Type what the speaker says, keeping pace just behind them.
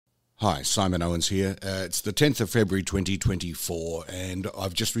Hi, Simon Owens here. It's the 10th of February 2024, and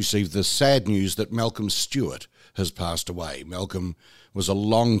I've just received the sad news that Malcolm Stuart has passed away. Malcolm was a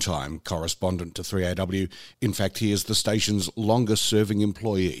long-time correspondent to 3AW. In fact, he is the station's longest-serving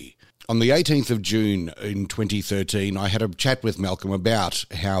employee. On the 18th of June in 2013, I had a chat with Malcolm about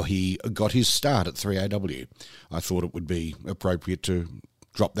how he got his start at 3AW. I thought it would be appropriate to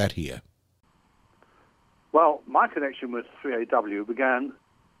drop that here. Well, my connection with 3AW began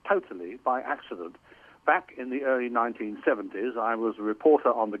totally by accident. Back in the early 1970s, I was a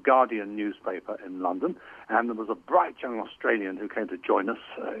reporter on the Guardian newspaper in London, and there was a bright young Australian who came to join us.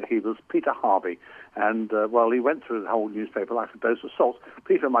 He was Peter Harvey, and, he went through the whole newspaper like a dose of salt.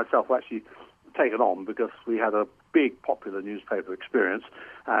 Peter and myself were actually taken on because we had a big popular newspaper experience,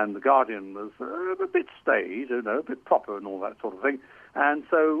 and the Guardian was a bit staid, a bit proper and all that sort of thing, and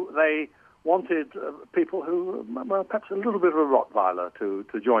so they wanted people who were perhaps a little bit of a Rottweiler to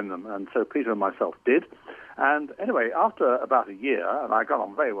join them, and so Peter and myself did. And anyway, after about a year, and I got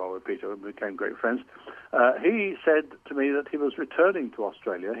on very well with Peter and became great friends, he said to me that he was returning to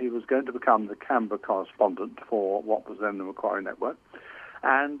Australia. He was going to become the Canberra correspondent for what was then the Macquarie Network,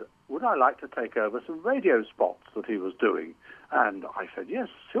 and would I like to take over some radio spots that he was doing? And I said, yes,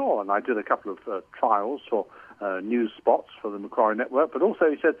 sure. And I did a couple of trials for news spots for the Macquarie Network. But also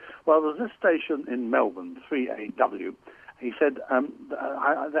he said, well, there's this station in Melbourne, 3AW. He said,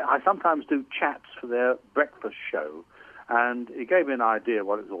 I sometimes do chats for their breakfast show. And he gave me an idea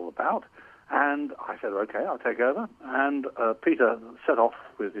what it's all about. And I said, OK, I'll take over. And Peter set off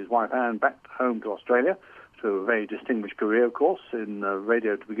with his wife Anne back home to Australia, to a very distinguished career, of course, in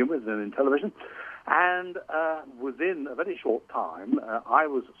radio to begin with, and in television. And within a very short time, I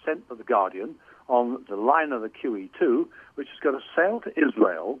was sent to The Guardian on the line of the QE2, which is going to sail to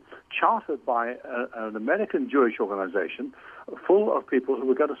Israel, chartered by an American Jewish organization full of people who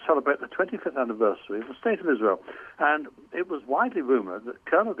were going to celebrate the 25th anniversary of the State of Israel. And it was widely rumored that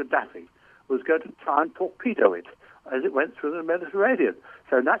Colonel Gaddafi was going to try and torpedo it as it went through the Mediterranean.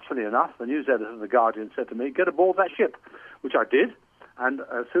 So naturally enough, the news editor of The Guardian said to me, get aboard that ship, which I did. And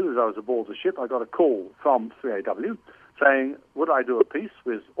as soon as I was aboard the ship, I got a call from 3AW saying, would I do a piece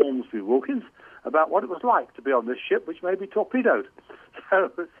with Ormsby Wilkins about what it was like to be on this ship, which may be torpedoed.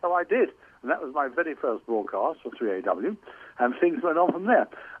 So I did. And that was my very first broadcast for 3AW. And things went on from there.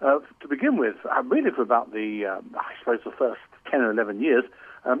 To begin with, really for about the first 10 or 11 years,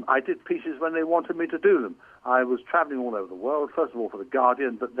 I did pieces when they wanted me to do them. I was traveling all over the world, first of all for The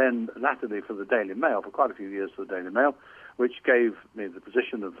Guardian, but then latterly for the Daily Mail, for quite a few years for the Daily Mail, which gave me the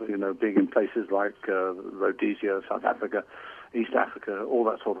position of, being in places like Rhodesia, South Africa, East Africa, all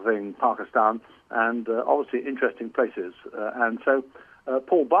that sort of thing, Pakistan, and obviously interesting places. And so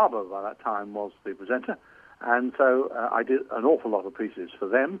Paul Barber, by that time, was the presenter, and so I did an awful lot of pieces for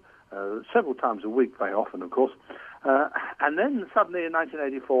them, several times a week, very often, of course. And then suddenly in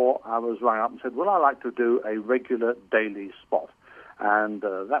 1984, I was rung up and said, well, I'd like to do a regular daily spot. And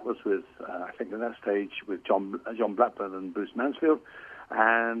that was with, I think at that stage, with John Blackburn and Bruce Mansfield.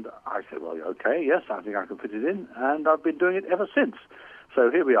 And I said, well, okay, yes, I think I can fit it in. And I've been doing it ever since. So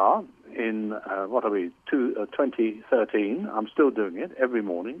here we are in, 2013. I'm still doing it every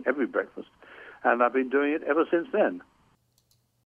morning, every breakfast. And I've been doing it ever since then.